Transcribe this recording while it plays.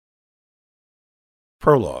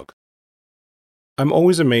Prologue. I'm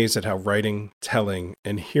always amazed at how writing, telling,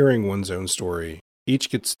 and hearing one's own story each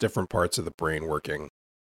gets different parts of the brain working.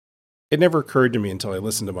 It never occurred to me until I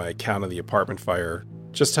listened to my account of the apartment fire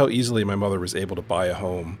just how easily my mother was able to buy a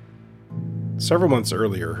home. Several months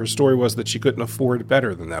earlier, her story was that she couldn't afford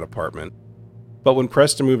better than that apartment. But when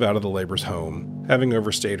pressed to move out of the labor's home, having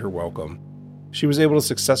overstayed her welcome, she was able to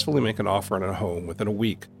successfully make an offer on a home within a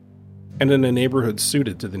week, and in a neighborhood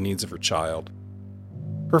suited to the needs of her child.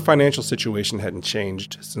 Her financial situation hadn't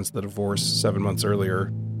changed since the divorce 7 months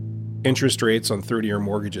earlier. Interest rates on 30-year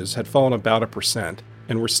mortgages had fallen about 1%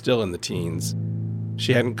 and were still in the teens.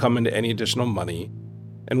 She hadn't come into any additional money,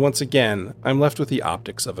 and once again, I'm left with the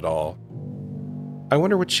optics of it all. I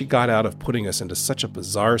wonder what she got out of putting us into such a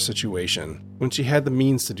bizarre situation when she had the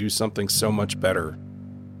means to do something so much better.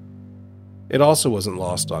 It also wasn't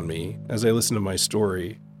lost on me, as I listened to my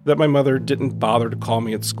story, that my mother didn't bother to call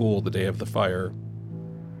me at school the day of the fire.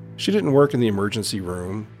 She didn't work in the emergency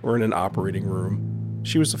room or in an operating room.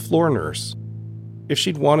 She was a floor nurse. If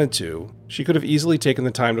she'd wanted to, she could have easily taken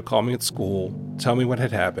the time to call me at school, tell me what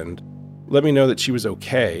had happened, let me know that she was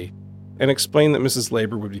okay, and explain that Mrs.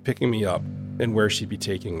 Labor would be picking me up and where she'd be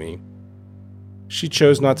taking me. She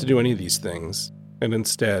chose not to do any of these things, and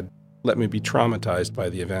instead let me be traumatized by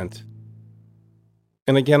the event.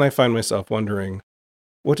 And again I find myself wondering,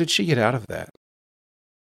 what did she get out of that?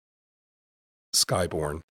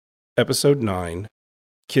 Skyborn. Episode 9,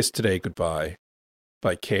 Kiss Today Goodbye,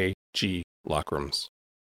 by K. G. Lockrams.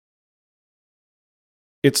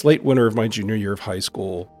 It's late winter of my junior year of high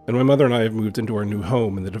school, and my mother and I have moved into our new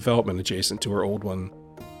home in the development adjacent to our old one.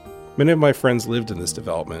 Many of my friends lived in this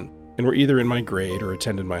development, and were either in my grade or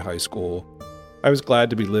attended my high school. I was glad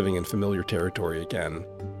to be living in familiar territory again.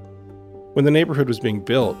 When the neighborhood was being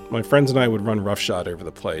built, my friends and I would run roughshod over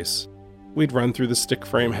the place. We'd run through the stick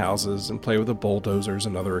frame houses and play with the bulldozers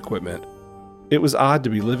and other equipment. It was odd to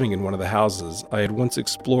be living in one of the houses I had once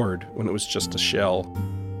explored when it was just a shell.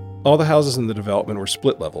 All the houses in the development were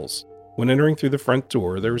split levels. When entering through the front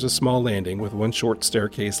door, there was a small landing with one short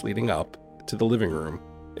staircase leading up to the living room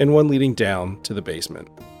and one leading down to the basement.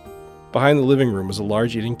 Behind the living room was a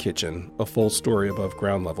large eating kitchen, a full story above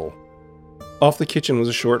ground level. Off the kitchen was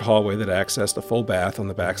a short hallway that accessed a full bath on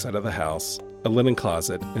the backside of the house, a linen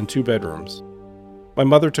closet, and 2 bedrooms. My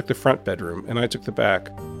mother took the front bedroom, and I took the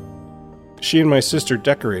back. She and my sister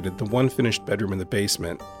decorated the one finished bedroom in the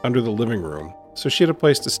basement, under the living room, so she had a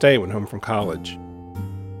place to stay when home from college.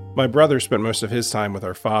 My brother spent most of his time with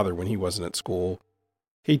our father when he wasn't at school.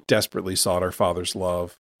 He desperately sought our father's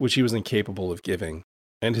love, which he was incapable of giving,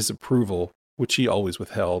 and his approval, which he always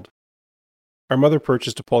withheld. Our mother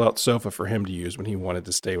purchased a pull-out sofa for him to use when he wanted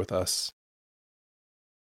to stay with us.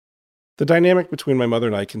 The dynamic between my mother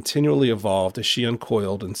and I continually evolved as she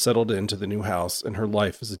uncoiled and settled into the new house and her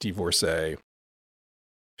life as a divorcee.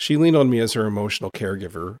 She leaned on me as her emotional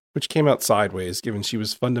caregiver, which came out sideways given she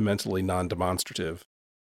was fundamentally non-demonstrative.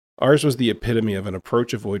 Ours was the epitome of an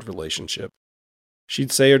approach-avoid relationship.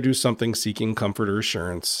 She'd say or do something seeking comfort or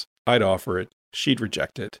assurance. I'd offer it. She'd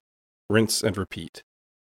reject it. Rinse and repeat.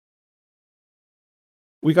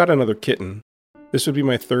 We got another kitten. This would be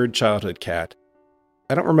my 3rd childhood cat.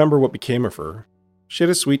 I don't remember what became of her. She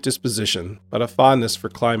had a sweet disposition, but a fondness for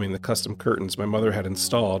climbing the custom curtains my mother had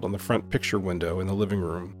installed on the front picture window in the living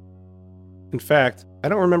room. In fact, I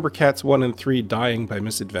don't remember cats 1 and 3 dying by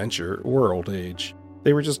misadventure or old age.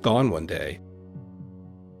 They were just gone one day.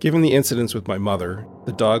 Given the incidents with my mother,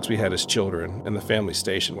 the dogs we had as children, and the family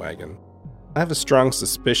station wagon, I have a strong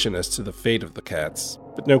suspicion as to the fate of the cats,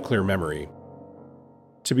 but no clear memory.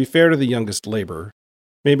 To be fair to the youngest Labor,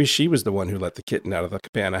 maybe she was the one who let the kitten out of the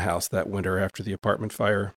cabana house that winter after the apartment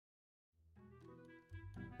fire.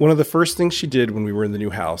 One of the first things she did when we were in the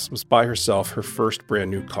new house was buy herself her first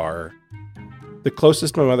brand new car. The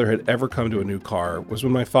closest my mother had ever come to a new car was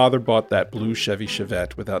when my father bought that blue Chevy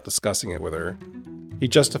Chevette without discussing it with her. He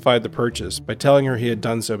justified the purchase by telling her he had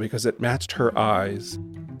done so because it matched her eyes,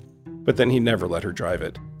 but then he never let her drive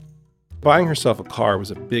it. Buying herself a car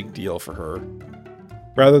was a big deal for her.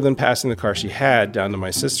 Rather than passing the car she had down to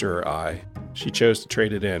my sister or I, she chose to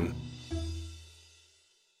trade it in.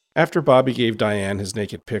 After Bobby gave Diane his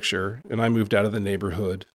naked picture, and I moved out of the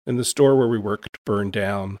neighborhood, and the store where we worked burned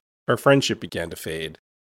down, our friendship began to fade.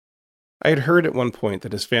 I had heard at one point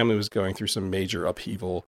that his family was going through some major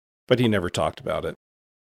upheaval, but he never talked about it.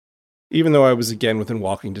 Even though I was again within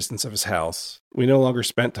walking distance of his house, we no longer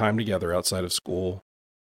spent time together outside of school.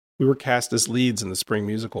 We were cast as leads in the spring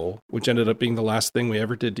musical, which ended up being the last thing we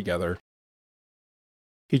ever did together.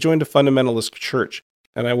 He joined a fundamentalist church,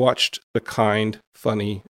 and I watched the kind,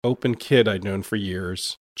 funny, open kid I'd known for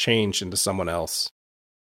years change into someone else.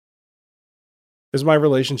 As my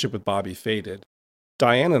relationship with Bobby faded,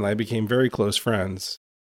 Diane and I became very close friends.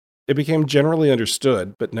 It became generally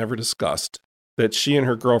understood, but never discussed, that she and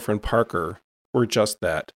her girlfriend Parker were just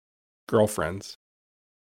that, girlfriends.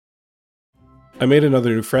 I made another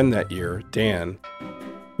new friend that year, Dan.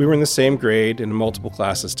 We were in the same grade and in multiple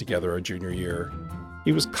classes together our junior year.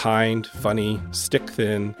 He was kind, funny,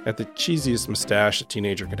 stick-thin, had the cheesiest mustache a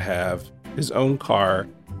teenager could have, his own car,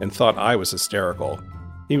 and thought I was hysterical.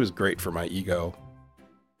 He was great for my ego.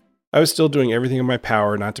 I was still doing everything in my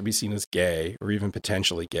power not to be seen as gay, or even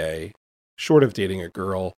potentially gay, short of dating a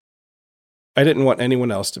girl. I didn't want anyone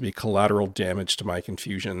else to be collateral damage to my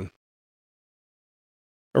confusion.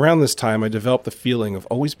 Around this time, I developed the feeling of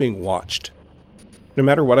always being watched. No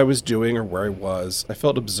matter what I was doing or where I was, I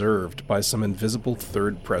felt observed by some invisible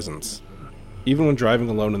third presence. Even when driving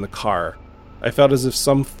alone in the car, I felt as if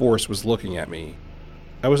some force was looking at me.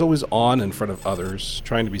 I was always on in front of others,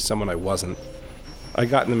 trying to be someone I wasn't. I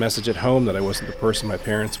got the message at home that I wasn't the person my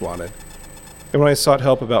parents wanted. And when I sought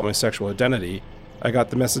help about my sexual identity, I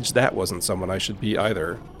got the message that wasn't someone I should be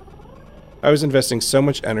either. I was investing so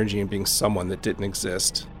much energy in being someone that didn't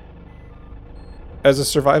exist. As a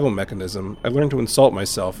survival mechanism, I learned to insult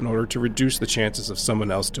myself in order to reduce the chances of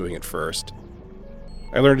someone else doing it first.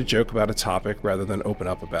 I learned to joke about a topic rather than open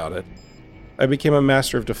up about it. I became a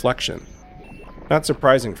master of deflection. Not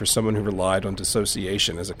surprising for someone who relied on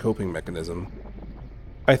dissociation as a coping mechanism.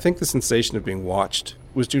 I think the sensation of being watched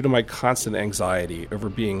was due to my constant anxiety over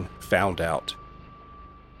being found out.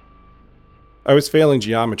 I was failing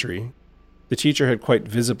geometry. The teacher had quite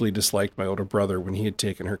visibly disliked my older brother when he had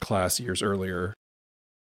taken her class years earlier.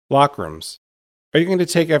 Lockrooms. Are you going to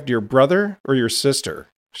take after your brother or your sister?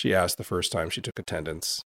 She asked the first time she took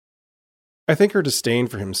attendance. I think her disdain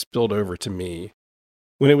for him spilled over to me.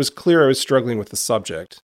 When it was clear I was struggling with the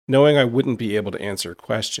subject, knowing I wouldn't be able to answer a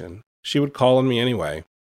question, she would call on me anyway.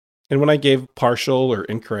 And when I gave partial or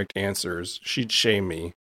incorrect answers, she'd shame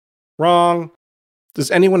me. Wrong.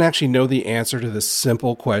 Does anyone actually know the answer to this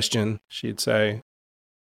simple question? She'd say.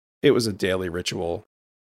 It was a daily ritual.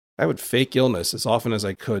 I would fake illness as often as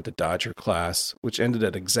I could to dodge her class, which ended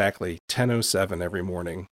at exactly 10:07 every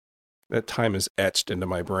morning. That time is etched into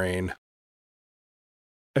my brain.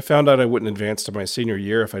 I found out I wouldn't advance to my senior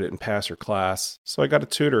year if I didn't pass her class, so I got a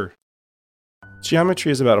tutor.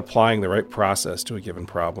 Geometry is about applying the right process to a given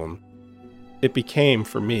problem. It became,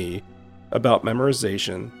 for me, about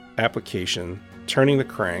memorization, application, turning the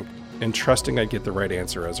crank, and trusting I'd get the right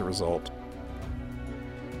answer as a result.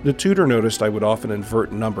 The tutor noticed I would often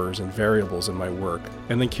invert numbers and variables in my work,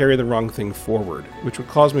 and then carry the wrong thing forward, which would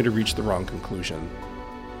cause me to reach the wrong conclusion.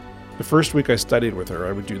 The first week I studied with her,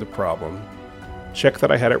 I would do the problem, check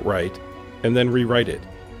that I had it right, and then rewrite it.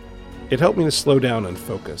 It helped me to slow down and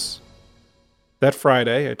focus. That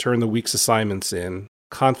Friday, I turned the week's assignments in,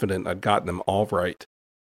 confident I'd gotten them all right.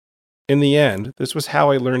 In the end, this was how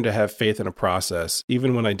I learned to have faith in a process,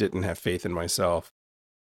 even when I didn't have faith in myself.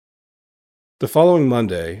 The following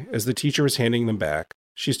Monday, as the teacher was handing them back,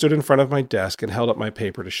 she stood in front of my desk and held up my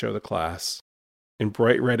paper to show the class. In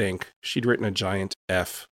bright red ink, she'd written a giant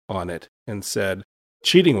F on it and said,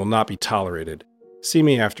 "Cheating will not be tolerated. See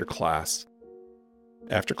me after class."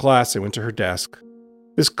 After class, I went to her desk.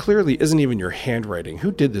 "This clearly isn't even your handwriting.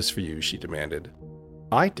 Who did this for you?" she demanded.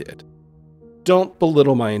 "I did." "Don't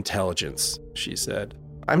belittle my intelligence," she said.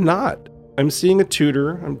 "I'm not. I'm seeing a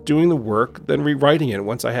tutor, I'm doing the work, then rewriting it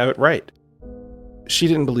once I have it right." She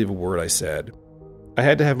didn't believe a word I said. I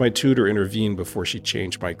had to have my tutor intervene before she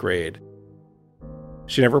changed my grade.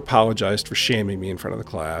 She never apologized for shaming me in front of the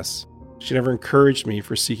class. She never encouraged me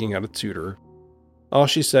for seeking out a tutor. All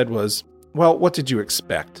she said was, "Well, what did you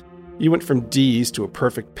expect? You went from D's to a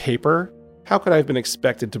perfect paper? How could I have been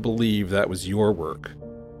expected to believe that was your work?"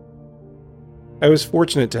 I was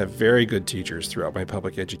fortunate to have very good teachers throughout my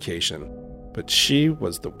public education, but she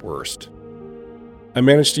was the worst. I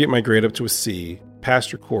managed to get my grade up to a C,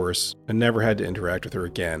 passed her course, and never had to interact with her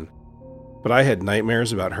again. But I had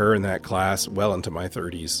nightmares about her in that class well into my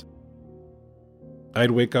 30s.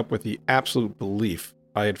 I'd wake up with the absolute belief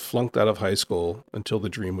I had flunked out of high school until the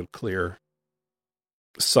dream would clear.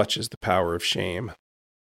 Such is the power of shame.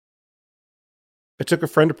 I took a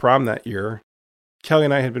friend to prom that year. Kelly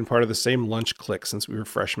and I had been part of the same lunch clique since we were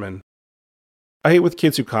freshmen. I ate with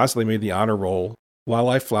kids who constantly made the honor roll, while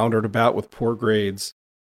I floundered about with poor grades.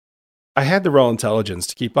 I had the raw intelligence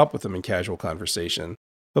to keep up with them in casual conversation,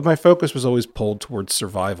 but my focus was always pulled towards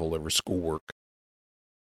survival over schoolwork.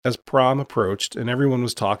 As prom approached and everyone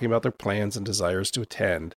was talking about their plans and desires to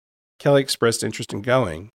attend, Kelly expressed interest in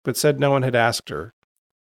going, but said no one had asked her.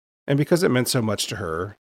 And because it meant so much to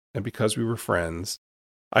her, and because we were friends,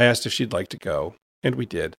 I asked if she'd like to go. and we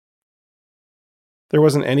did. There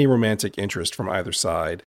wasn't any romantic interest from either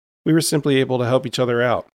side. We were simply able to help each other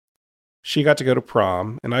out. She got to go to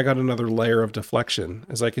prom, and I got another layer of deflection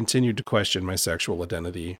as I continued to question my sexual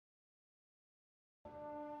identity.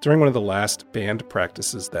 During one of the last band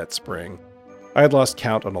practices that spring, I had lost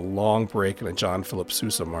count on a long break in a John Philip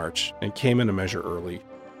Sousa march and came in a measure early.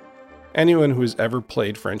 Anyone who has ever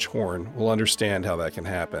played French horn will understand how that can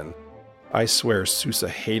happen. I swear Sousa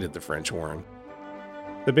hated the French horn.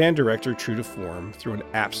 The band director, true to form, threw an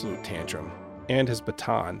absolute tantrum, and his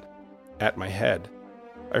baton, at my head.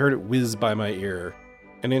 I heard it whiz by my ear,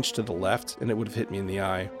 an inch to the left, and it would have hit me in the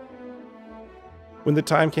eye. When the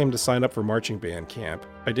time came to sign up for marching band camp,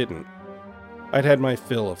 I didn't. I'd had my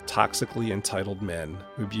fill of toxically entitled men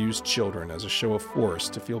who abused children as a show of force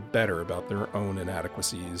to feel better about their own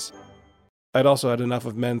inadequacies. I'd also had enough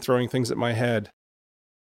of men throwing things at my head.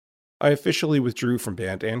 I officially withdrew from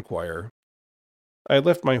band and choir. I had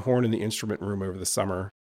left my horn in the instrument room over the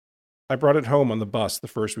summer. I brought it home on the bus the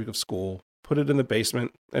first week of school, put it in the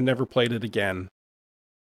basement, and never played it again.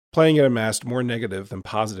 Playing it amassed more negative than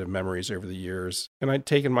positive memories over the years, and I'd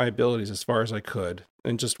taken my abilities as far as I could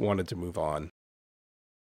and just wanted to move on.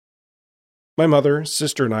 My mother,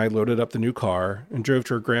 sister, and I loaded up the new car and drove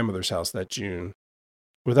to her grandmother's house that June.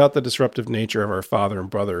 Without the disruptive nature of our father and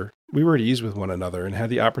brother, we were at ease with one another and had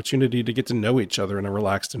the opportunity to get to know each other in a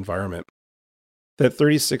relaxed environment. That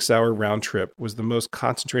 36-hour round trip was the most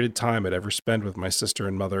concentrated time I'd ever spent with my sister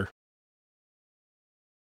and mother.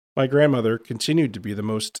 My grandmother continued to be the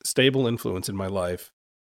most stable influence in my life.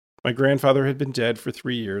 My grandfather had been dead for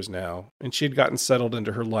 3 years now, and she had gotten settled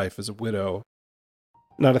into her life as a widow.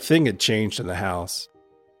 Not a thing had changed in the house.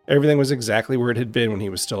 Everything was exactly where it had been when he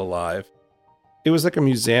was still alive. It was like a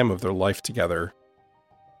museum of their life together.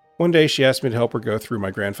 One day she asked me to help her go through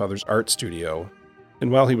my grandfather's art studio,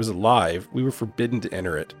 and while he was alive, we were forbidden to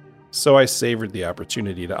enter it, so I savored the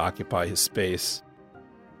opportunity to occupy his space.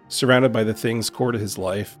 Surrounded by the things core to his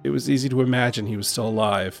life, it was easy to imagine he was still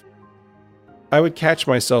alive. I would catch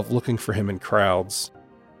myself looking for him in crowds.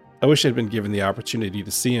 I wish I'd been given the opportunity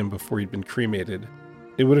to see him before he'd been cremated.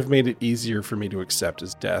 It would have made it easier for me to accept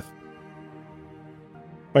his death.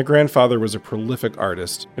 My grandfather was a prolific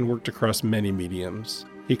artist and worked across many mediums.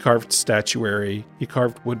 He carved statuary, he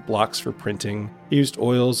carved wood blocks for printing, he used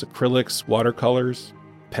oils, acrylics, watercolors,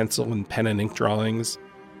 pencil and pen and ink drawings.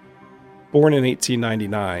 Born in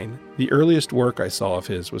 1899, the earliest work I saw of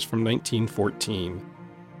his was from 1914,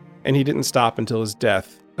 and he didn't stop until his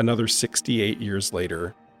death, another 68 years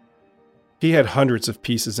later. He had hundreds of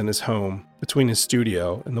pieces in his home, between his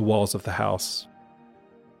studio and the walls of the house.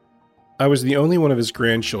 I was the only one of his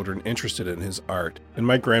grandchildren interested in his art, and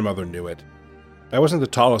my grandmother knew it. I wasn't the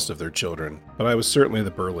tallest of their children, but I was certainly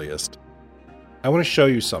the burliest. "I want to show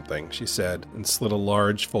you something," she said, and slid a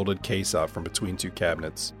large folded case out from between two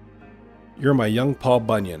cabinets. "You're my young Paul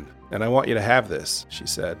Bunyan, and I want you to have this," she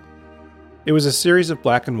said. It was a series of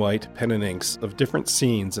black and white pen and inks of different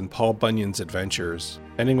scenes in Paul Bunyan's adventures,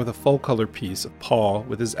 ending with a full-color piece of Paul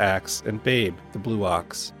with his axe and Babe, the blue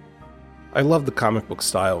ox. I loved the comic book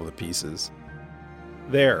style of the pieces.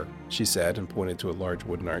 "There," she said, and pointed to a large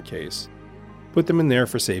wooden art case. "Put them in there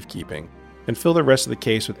for safekeeping, and fill the rest of the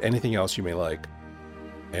case with anything else you may like."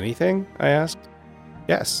 "Anything?" I asked.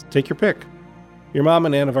 "Yes, take your pick. Your mom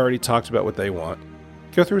and Aunt have already talked about what they want.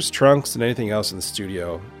 Go through his trunks and anything else in the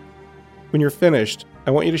studio. When you're finished,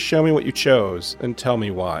 I want you to show me what you chose and tell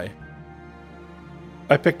me why."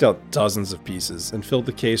 I picked out dozens of pieces and filled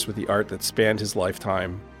the case with the art that spanned his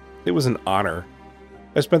lifetime. It was an honor.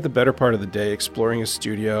 I spent the better part of the day exploring his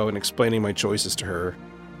studio and explaining my choices to her.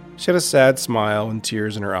 She had a sad smile and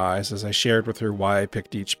tears in her eyes as I shared with her why I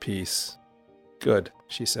picked each piece. "Good,"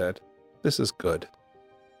 she said. "This is good."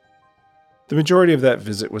 The majority of that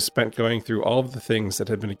visit was spent going through all of the things that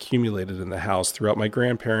had been accumulated in the house throughout my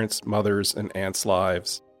grandparents', mother's, and aunt's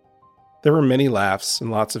lives. There were many laughs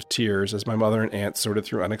and lots of tears as my mother and aunt sorted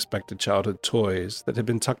through unexpected childhood toys that had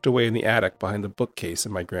been tucked away in the attic behind the bookcase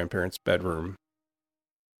in my grandparents' bedroom.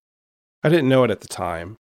 I didn't know it at the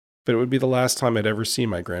time, but it would be the last time I'd ever see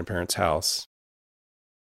my grandparents' house.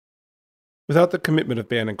 Without the commitment of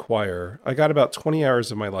band and choir, I got about 20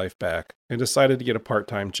 hours of my life back and decided to get a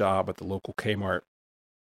part-time job at the local Kmart.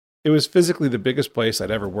 It was physically the biggest place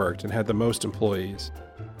I'd ever worked and had the most employees.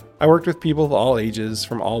 I worked with people of all ages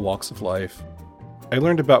from all walks of life. I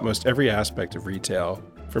learned about most every aspect of retail,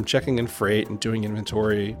 from checking in freight and doing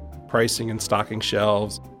inventory, pricing and stocking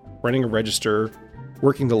shelves, running a register,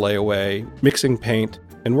 working the layaway, mixing paint,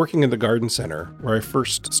 and working in the garden center, where I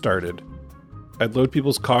first started. I'd load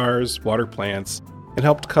people's cars, water plants, and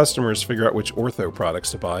helped customers figure out which ortho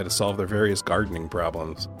products to buy to solve their various gardening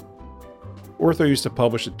problems. Ortho used to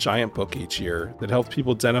publish a giant book each year that helped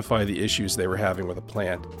people identify the issues they were having with a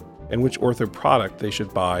plant and which ortho product they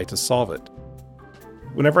should buy to solve it.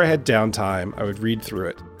 Whenever I had downtime, I would read through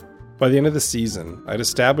it. By the end of the season, I'd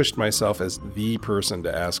established myself as the person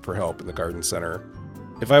to ask for help in the garden center.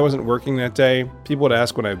 If I wasn't working that day, people would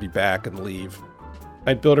ask when I would be back and leave.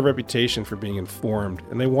 I'd built a reputation for being informed,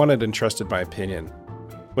 and they wanted and trusted my opinion.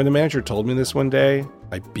 When the manager told me this one day,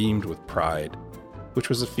 I beamed with pride, which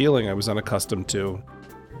was a feeling I was unaccustomed to.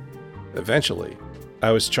 Eventually, I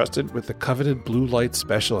was trusted with the coveted blue light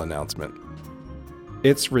special announcement.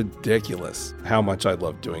 It's ridiculous how much I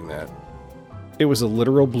loved doing that. It was a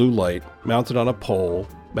literal blue light mounted on a pole,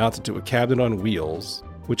 mounted to a cabinet on wheels,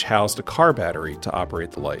 which housed a car battery to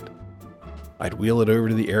operate the light. I'd wheel it over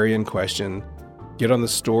to the area in question, get on the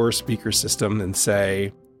store speaker system and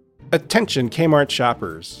say, "Attention Kmart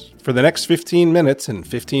shoppers, for the next 15 minutes and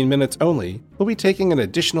 15 minutes only, we'll be taking an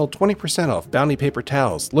additional 20% off Bounty paper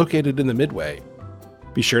towels located in the midway.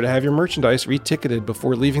 Be sure to have your merchandise reticketed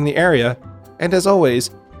before leaving the area, and as always,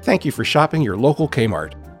 thank you for shopping your local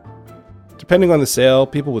Kmart." Depending on the sale,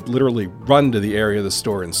 people would literally run to the area of the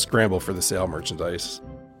store and scramble for the sale merchandise.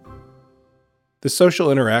 The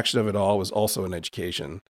social interaction of it all was also an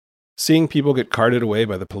education. Seeing people get carted away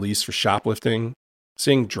by the police for shoplifting,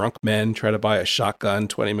 seeing drunk men try to buy a shotgun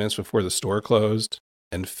 20 minutes before the store closed,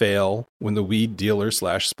 and fail when the weed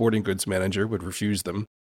dealer/sporting goods manager would refuse them.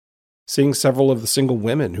 Seeing several of the single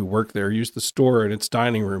women who worked there use the store and its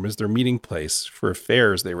dining room as their meeting place for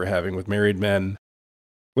affairs they were having with married men.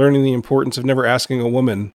 Learning the importance of never asking a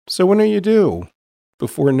woman, "So when are you due?"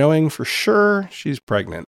 before knowing for sure she's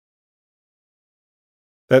pregnant.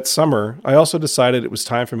 That summer, I also decided it was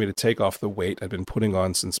time for me to take off the weight I'd been putting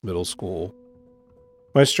on since middle school.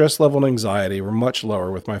 My stress level and anxiety were much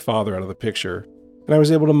lower with my father out of the picture, and I was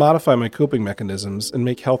able to modify my coping mechanisms and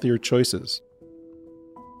make healthier choices.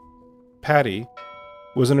 Patty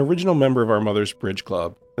was an original member of our mother's bridge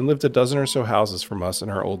club and lived a dozen or so houses from us in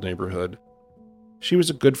our old neighborhood. She was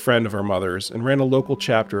a good friend of our mother's and ran a local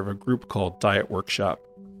chapter of a group called Diet Workshop.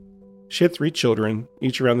 She had 3 children,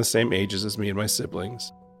 each around the same ages as me and my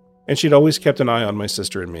siblings, and she'd always kept an eye on my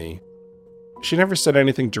sister and me. She never said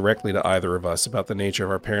anything directly to either of us about the nature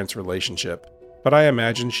of our parents' relationship, but I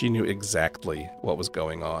imagine she knew exactly what was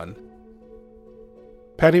going on.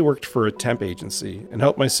 Patty worked for a temp agency and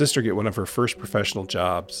helped my sister get one of her first professional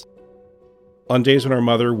jobs. On days when our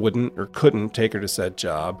mother wouldn't or couldn't take her to said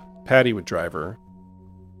job, Patty would drive her.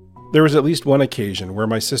 There was at least one occasion where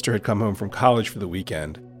my sister had come home from college for the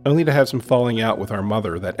weekend, only to have some falling out with our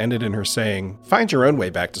mother that ended in her saying, "Find your own way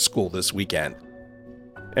back to school this weekend."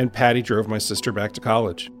 And Patty drove my sister back to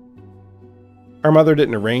college. Our mother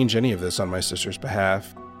didn't arrange any of this on my sister's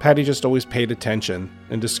behalf. Patty just always paid attention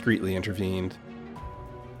and discreetly intervened.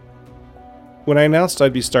 When I announced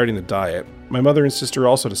I'd be starting the diet, my mother and sister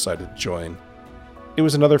also decided to join. It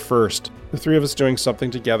was another first, the 3 of us doing something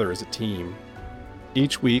together as a team.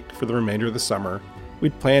 Each week, for the remainder of the summer,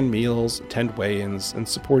 we'd plan meals, attend weigh-ins, and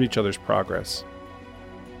support each other's progress.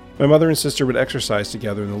 My mother and sister would exercise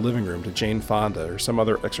together in the living room to Jane Fonda or some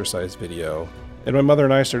other exercise video, and my mother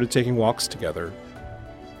and I started taking walks together.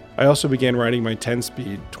 I also began riding my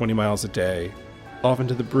 10-speed, 20 miles a day, off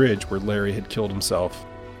into the bridge where Larry had killed himself.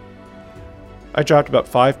 I dropped about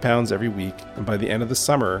 5 pounds every week, and by the end of the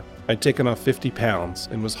summer, I'd taken off 50 pounds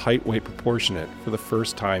and was height-weight proportionate for the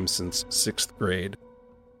first time since 6th grade.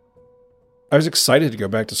 I was excited to go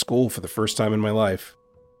back to school for the first time in my life.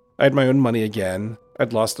 I had my own money again,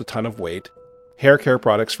 I'd lost a ton of weight, hair care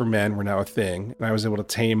products for men were now a thing, and I was able to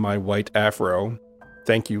tame my white afro.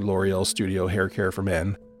 Thank you, L'Oreal Studio Hair Care for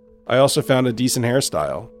Men. I also found a decent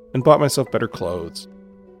hairstyle, and bought myself better clothes.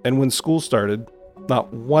 And when school started,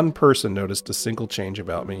 not one person noticed a single change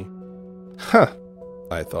about me. Huh,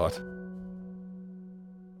 I thought.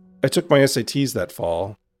 I took my SATs that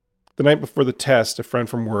fall. The night before the test, a friend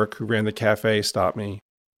from work who ran the cafe stopped me.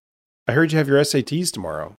 "I heard you have your SATs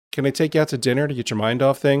tomorrow. Can I take you out to dinner to get your mind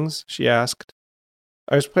off things?" she asked.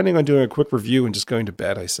 I was planning on doing a quick review and just going to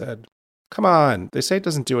bed, I said. "Come on, they say it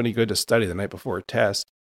doesn't do any good to study the night before a test.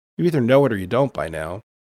 You either know it or you don't by now."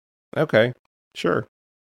 "Okay, sure."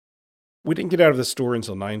 We didn't get out of the store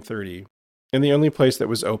until 9:30, and the only place that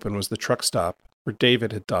was open was the truck stop where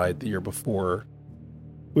David had died the year before.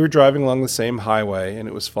 We were driving along the same highway, and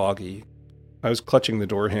it was foggy. I was clutching the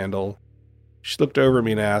door handle. She looked over at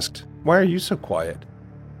me and asked, "Why are you so quiet?"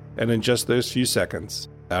 And in just those few seconds,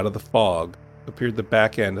 out of the fog, appeared the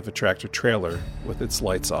back end of a tractor trailer with its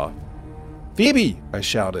lights off. "Phoebe!" I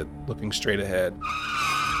shouted, looking straight ahead.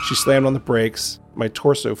 She slammed on the brakes, my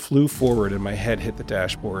torso flew forward and my head hit the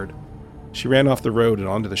dashboard. She ran off the road and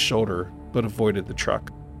onto the shoulder, but avoided the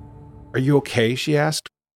truck. "Are you okay?" she asked.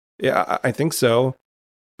 "Yeah, I think so.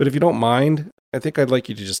 But if you don't mind, I think I'd like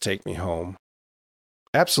you to just take me home."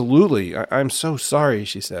 "Absolutely. I'm so sorry,"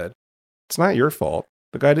 she said. "It's not your fault.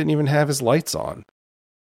 The guy didn't even have his lights on."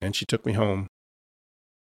 And she took me home.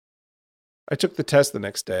 I took the test the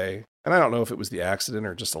next day, and I don't know if it was the accident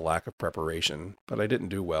or just a lack of preparation, but I didn't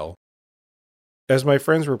do well. As my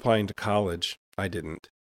friends were applying to college, I didn't.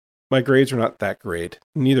 My grades were not that great,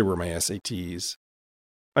 neither were my SATs.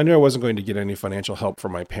 I knew I wasn't going to get any financial help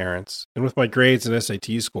from my parents, and with my grades and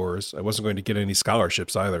SAT scores, I wasn't going to get any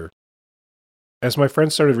scholarships either. As my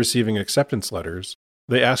friends started receiving acceptance letters,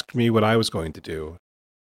 they asked me what I was going to do.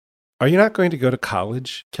 "Are you not going to go to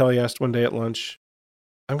college?" Kelly asked one day at lunch.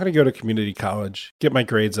 "I'm going to go to community college, get my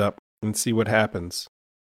grades up, and see what happens."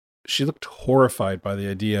 She looked horrified by the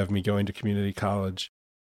idea of me going to community college.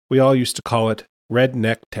 We all used to call it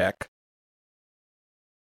redneck tech.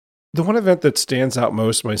 The one event that stands out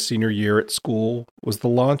most my senior year at school was the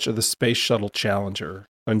launch of the Space Shuttle Challenger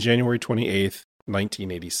on January 28,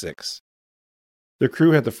 1986. The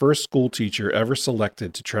crew had the first school teacher ever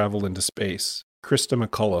selected to travel into space, Krista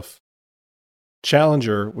McAuliffe.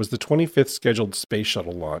 Challenger was the 25th scheduled space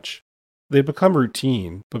shuttle launch. They'd become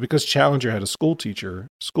routine, but because Challenger had a school teacher,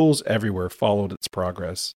 schools everywhere followed its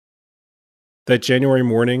progress. That January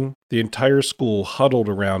morning, the entire school huddled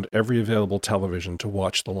around every available television to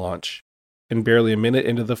watch the launch, and barely a minute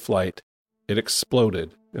into the flight, it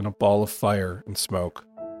exploded in a ball of fire and smoke.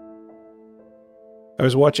 I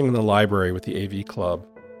was watching in the library with the AV club.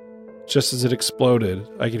 Just as it exploded,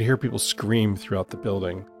 I could hear people scream throughout the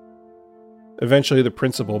building. Eventually, the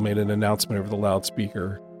principal made an announcement over the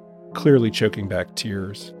loudspeaker, clearly choking back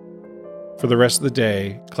tears. For the rest of the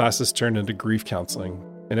day, classes turned into grief counseling,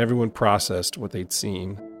 and everyone processed what they'd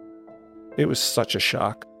seen. It was such a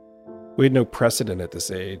shock. We had no precedent at this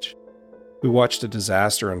age. We watched a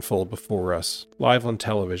disaster unfold before us, live on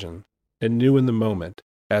television, and knew in the moment,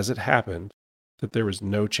 as it happened, that there was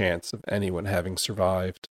no chance of anyone having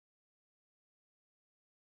survived.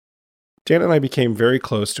 Dan and I became very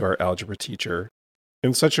close to our algebra teacher,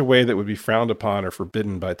 in such a way that would be frowned upon or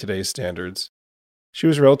forbidden by today's standards. She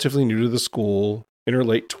was relatively new to the school, in her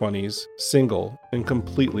late 20s, single, and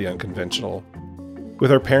completely unconventional.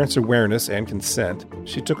 With our parents' awareness and consent,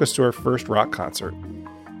 she took us to our first rock concert.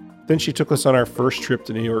 Then she took us on our first trip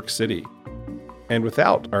to New York City. And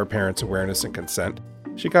without our parents' awareness and consent,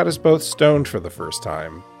 she got us both stoned for the first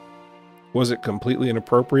time. Was it completely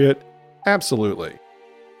inappropriate? Absolutely.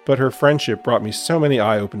 But her friendship brought me so many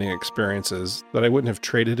eye-opening experiences that I wouldn't have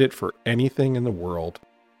traded it for anything in the world.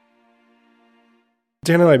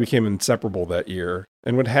 Dan and I became inseparable that year,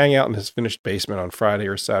 and would hang out in his finished basement on Friday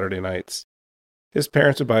or Saturday nights. His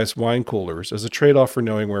parents would buy us wine coolers as a trade-off for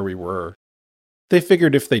knowing where we were. They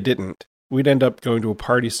figured if they didn't, we'd end up going to a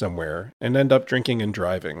party somewhere, and end up drinking and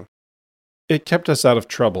driving. It kept us out of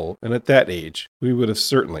trouble, and at that age, we would have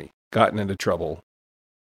certainly gotten into trouble.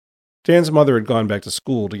 Dan's mother had gone back to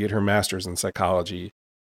school to get her master's in psychology.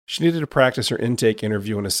 She needed to practice her intake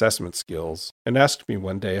interview and assessment skills, and asked me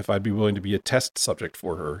one day if I'd be willing to be a test subject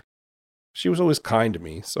for her. She was always kind to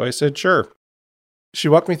me, so I said sure. She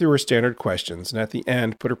walked me through her standard questions, and at the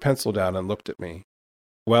end put her pencil down and looked at me.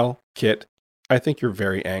 "Well, Kit, I think you're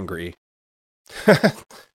very angry."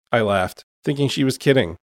 I laughed, thinking she was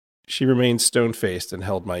kidding. She remained stone-faced and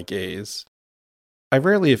held my gaze. I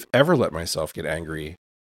rarely, if ever, let myself get angry.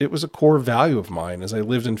 It was a core value of mine, as I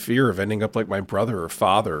lived in fear of ending up like my brother or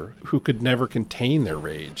father, who could never contain their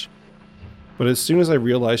rage. But as soon as I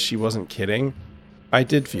realized she wasn't kidding, I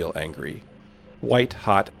did feel angry.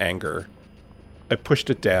 White-hot anger. I pushed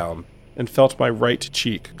it down, and felt my right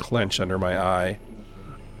cheek clench under my eye.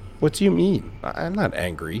 "What do you mean? I'm not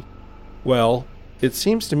angry." "Well, it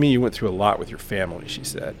seems to me you went through a lot with your family," she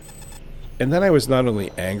said. And then I was not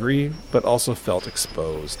only angry, but also felt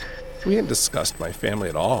exposed. We hadn't discussed my family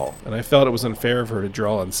at all, and I felt it was unfair of her to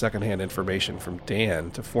draw on secondhand information from Dan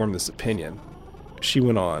to form this opinion. She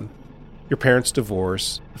went on. "Your parents'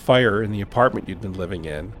 divorce, the fire in the apartment you'd been living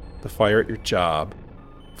in, the fire at your job.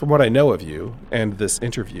 From what I know of you, and this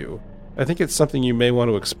interview, I think it's something you may want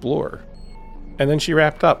to explore." And then she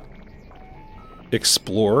wrapped up.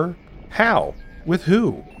 Explore? How? With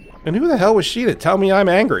who? And who the hell was she to tell me I'm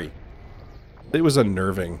angry? It was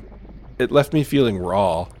unnerving. It left me feeling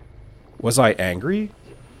raw. Was I angry?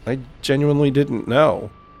 I genuinely didn't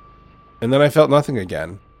know. And then I felt nothing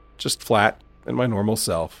again, just flat and my normal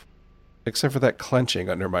self, except for that clenching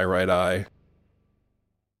under my right eye.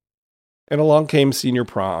 And along came senior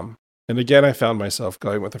prom, And again, I found myself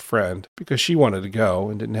going with a friend because she wanted to go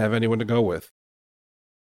and didn't have anyone to go with.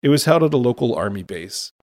 It was held at a local army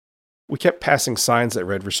base. We kept passing signs that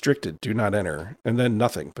read restricted, do not enter, and then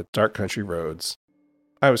nothing but dark country roads.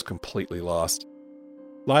 I was completely lost.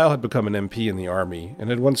 Lyle had become an MP in the army and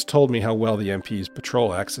had once told me how well the MPs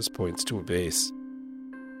patrol access points to a base.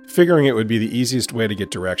 Figuring it would be the easiest way to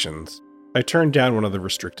get directions, I turned down one of the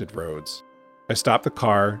restricted roads. I stopped the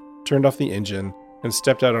car, turned off the engine, and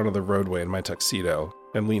stepped out onto the roadway in my tuxedo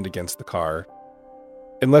and leaned against the car.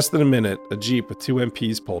 In less than a minute, a Jeep with 2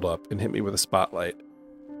 MPs pulled up and hit me with a spotlight.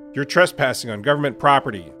 "You're trespassing on government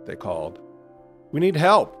property," they called. "We need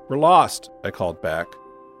help. We're lost," I called back.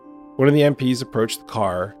 One of the MPs approached the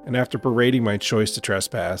car and, after berating my choice to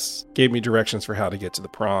trespass, gave me directions for how to get to the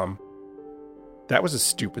prom. "That was a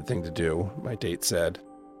stupid thing to do," my date said.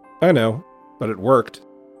 "I know, but it worked."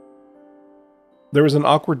 There was an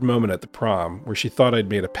awkward moment at the prom where she thought I'd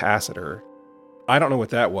made a pass at her. "I don't know what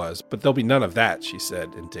that was, but there'll be none of that," she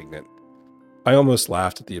said, indignant. I almost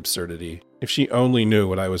laughed at the absurdity. If she only knew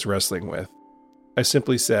what I was wrestling with. I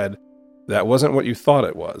simply said, "That wasn't what you thought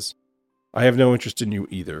it was. I have no interest in you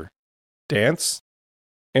either. Dance?"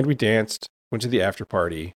 And we danced, went to the after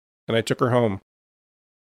party, and I took her home.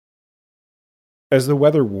 As the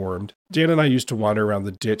weather warmed, Jan and I used to wander around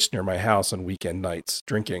the ditch near my house on weekend nights,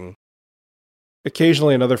 drinking.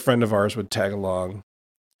 Occasionally another friend of ours would tag along.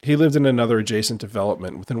 He lived in another adjacent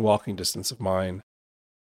development within walking distance of mine.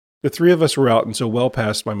 The 3 of us were out until well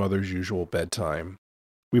past my mother's usual bedtime.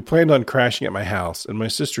 We planned on crashing at my house and my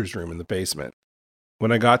sister's room in the basement.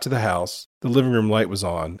 When I got to the house, the living room light was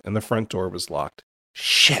on and the front door was locked.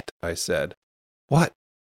 "Shit," I said. "What?"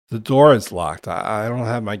 "The door is locked. I don't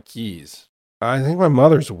have my keys. I think my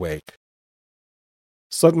mother's awake."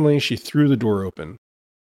 Suddenly, she threw the door open.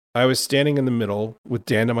 I was standing in the middle, with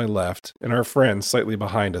Dan to my left, and our friend slightly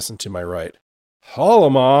behind us and to my right. "Holla,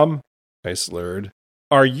 Mom," I slurred.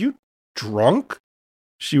 "Are you drunk?"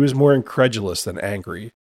 She was more incredulous than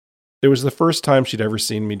angry. It was the first time she'd ever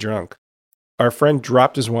seen me drunk. Our friend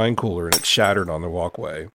dropped his wine cooler and it shattered on the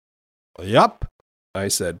walkway. "Yup," I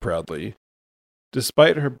said proudly.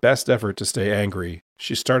 Despite her best effort to stay angry,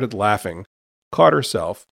 she started laughing, caught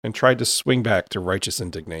herself, and tried to swing back to righteous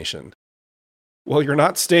indignation. "Well, you're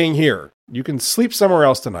not staying here. You can sleep somewhere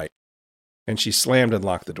else tonight." And she slammed and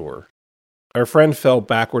locked the door. Our friend fell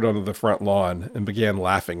backward onto the front lawn and began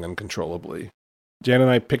laughing uncontrollably. Jan and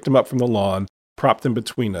I picked him up from the lawn, propped him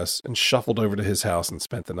between us, and shuffled over to his house and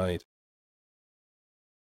spent the night.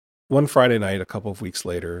 One Friday night, a couple of weeks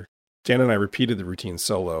later, Jan and I repeated the routine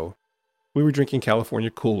solo. We were drinking California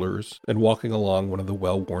coolers and walking along one of the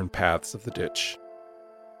well-worn paths of the ditch.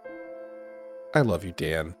 "I love you,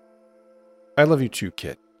 Dan." "I love you too,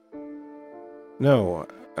 Kit." "No,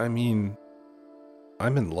 I mean,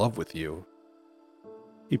 I'm in love with you."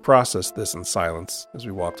 He processed this in silence as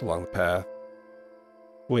we walked along the path.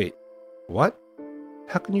 "Wait, what?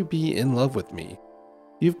 How can you be in love with me?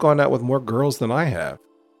 You've gone out with more girls than I have."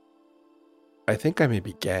 "I think I may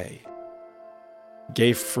be gay."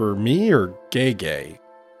 "Gay for me or gay?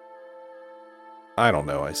 "I don't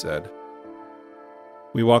know," I said.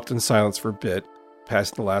 We walked in silence for a bit,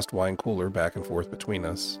 passing the last wine cooler back and forth between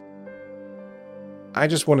us. "I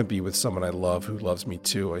just want to be with someone I love who loves me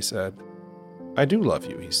too," I said. "I do love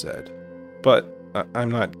you," he said, "but I'm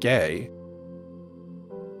not gay."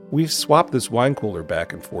 "We've swapped this wine cooler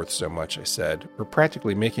back and forth so much," I said. "We're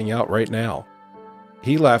practically making out right now."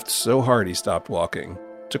 He laughed so hard he stopped walking,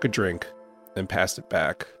 took a drink, and passed it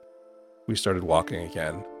back. We started walking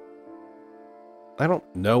again. "I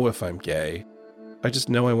don't know if I'm gay. I just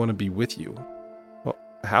know I want to be with you." "Well,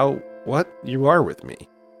 how? What? You are with me.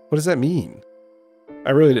 What does that mean?"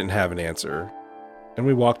 I really didn't have an answer, and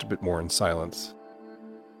we walked a bit more in silence.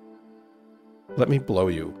 "Let me blow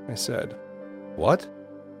you," I said. "What?"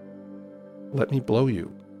 "Let me blow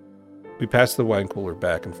you." We passed the wine cooler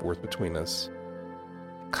back and forth between us.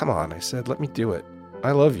 "Come on," I said, "let me do it.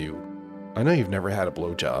 I love you. I know you've never had a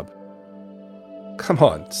blowjob." "Come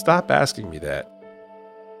on, stop asking me that."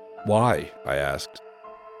 "Why?" I asked.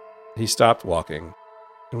 He stopped walking,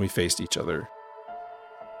 and we faced each other.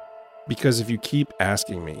 "Because if you keep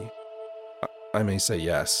asking me, I may say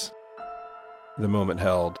yes." The moment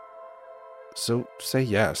held. "So say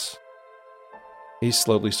yes." He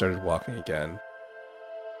slowly started walking again.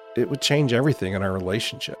 "It would change everything in our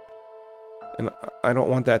relationship. And I don't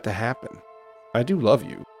want that to happen. I do love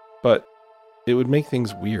you, but it would make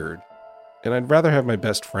things weird. And I'd rather have my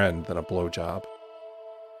best friend than a blowjob."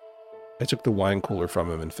 I took the wine cooler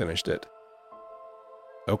from him and finished it.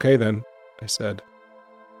 "Okay then," I said.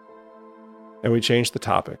 And we changed the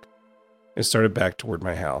topic and started back toward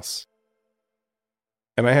my house.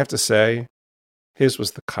 And I have to say, his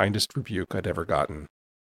was the kindest rebuke I'd ever gotten.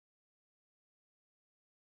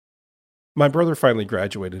 My brother finally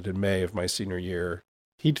graduated in May of my senior year.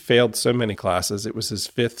 He'd failed so many classes, it was his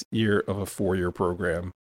 5th year of a 4-year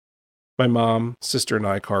program. My mom, sister, and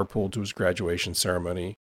I carpooled to his graduation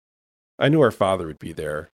ceremony. I knew our father would be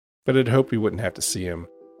there, but I'd hoped we wouldn't have to see him.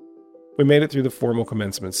 We made it through the formal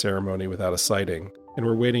commencement ceremony without a sighting, and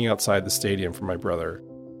were waiting outside the stadium for my brother.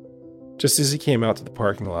 Just as he came out to the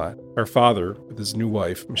parking lot, our father, with his new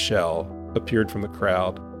wife, Michelle, appeared from the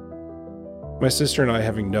crowd. My sister and I,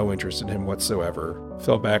 having no interest in him whatsoever,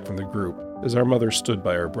 fell back from the group as our mother stood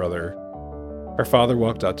by our brother. Our father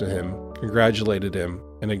walked up to him, congratulated him,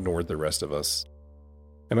 and ignored the rest of us.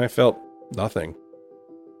 And I felt nothing.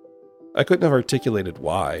 I couldn't have articulated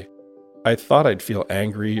why. I thought I'd feel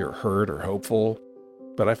angry or hurt or hopeful,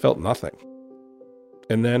 but I felt nothing.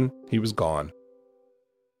 And then he was gone.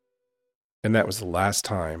 And that was the last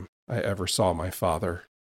time I ever saw my father.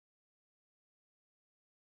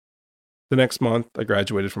 The next month, I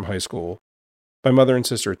graduated from high school. My mother and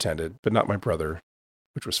sister attended, but not my brother,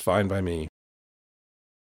 which was fine by me.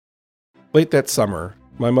 Late that summer,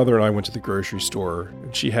 my mother and I went to the grocery store,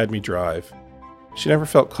 and she had me drive. She never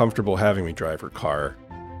felt comfortable having me drive her car.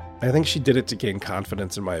 I think she did it to gain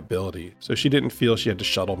confidence in my ability, so she didn't feel she had to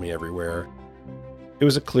shuttle me everywhere. It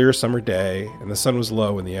was a clear summer day, and the sun was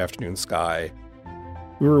low in the afternoon sky.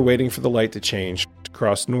 We were waiting for the light to change to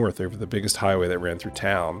cross north over the biggest highway that ran through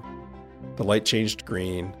town. The light changed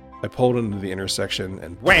green. I pulled into the intersection,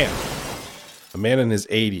 and wham! A man in his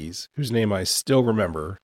 80s, whose name I still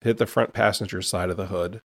remember, hit the front passenger side of the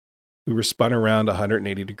hood. We were spun around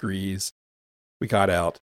 180 degrees. We got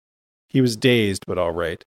out. He was dazed, but all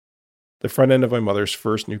right. The front end of my mother's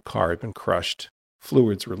first new car had been crushed.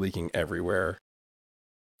 Fluids were leaking everywhere.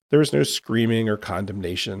 There was no screaming or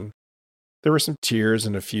condemnation. There were some tears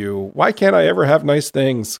and a few, "Why can't I ever have nice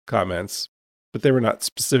things?" comments, but they were not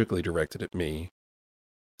specifically directed at me.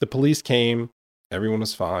 The police came. Everyone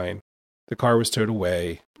was fine. The car was towed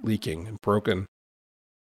away, leaking and broken.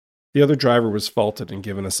 The other driver was faulted and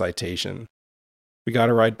given a citation. We got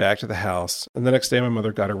a ride back to the house, and the next day my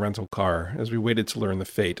mother got a rental car as we waited to learn the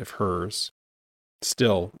fate of hers.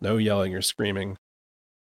 Still, no yelling or screaming.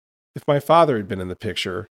 If my father had been in the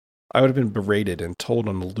picture, I would have been berated and told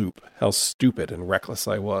on the loop how stupid and reckless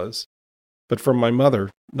I was. But from my mother,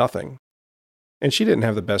 nothing. And she didn't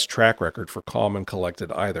have the best track record for calm and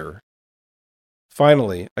collected either.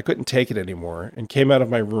 Finally, I couldn't take it anymore and came out of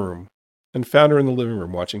my room and found her in the living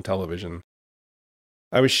room watching television.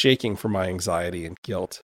 I was shaking from my anxiety and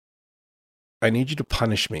guilt. "I need you to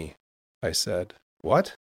punish me," I said.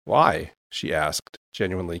 "What? Why?" she asked,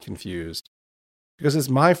 genuinely confused. "Because it's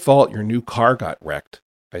my fault your new car got wrecked,"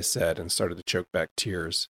 I said, and started to choke back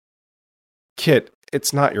tears. "Kit,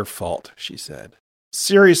 it's not your fault," she said.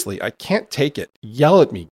 "Seriously, I can't take it. Yell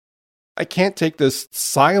at me. I can't take this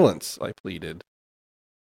silence," I pleaded.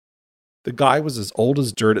 The guy was as old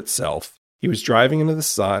as dirt itself. He was driving into the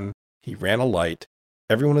sun. He ran a light.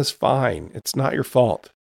 Everyone is fine. It's not your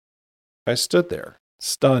fault. I stood there,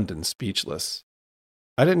 stunned and speechless.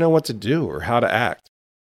 I didn't know what to do or how to act.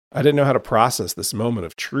 I didn't know how to process this moment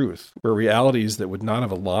of truth, where realities that would not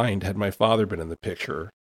have aligned had my father been in the picture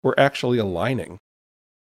were actually aligning.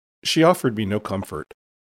 She offered me no comfort,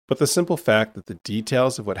 but the simple fact that the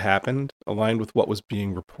details of what happened aligned with what was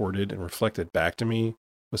being reported and reflected back to me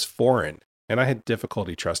was foreign, and I had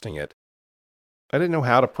difficulty trusting it. I didn't know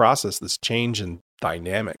how to process this change in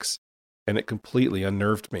dynamics, and it completely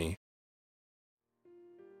unnerved me.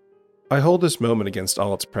 I hold this moment against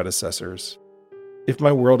all its predecessors. If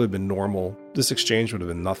my world had been normal, this exchange would have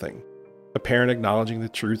been nothing. A parent acknowledging the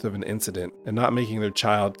truth of an incident and not making their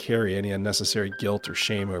child carry any unnecessary guilt or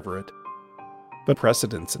shame over it. But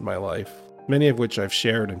precedents in my life, many of which I've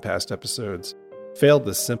shared in past episodes, failed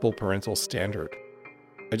this simple parental standard.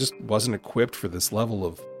 I just wasn't equipped for this level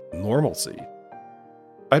of normalcy.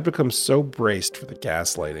 I'd become so braced for the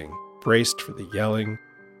gaslighting, braced for the yelling,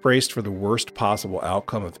 braced for the worst possible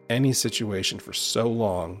outcome of any situation for so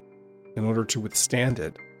long, in order to withstand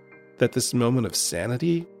it, that this moment of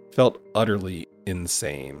sanity felt utterly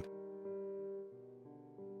insane.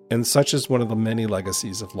 And such is one of the many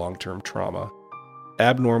legacies of long-term trauma.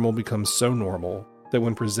 Abnormal becomes so normal that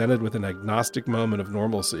when presented with an agnostic moment of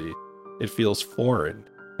normalcy, it feels foreign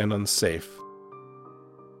and unsafe.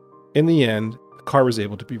 In the end, the car was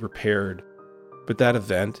able to be repaired, but that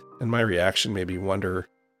event and my reaction made me wonder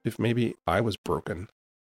if maybe I was broken.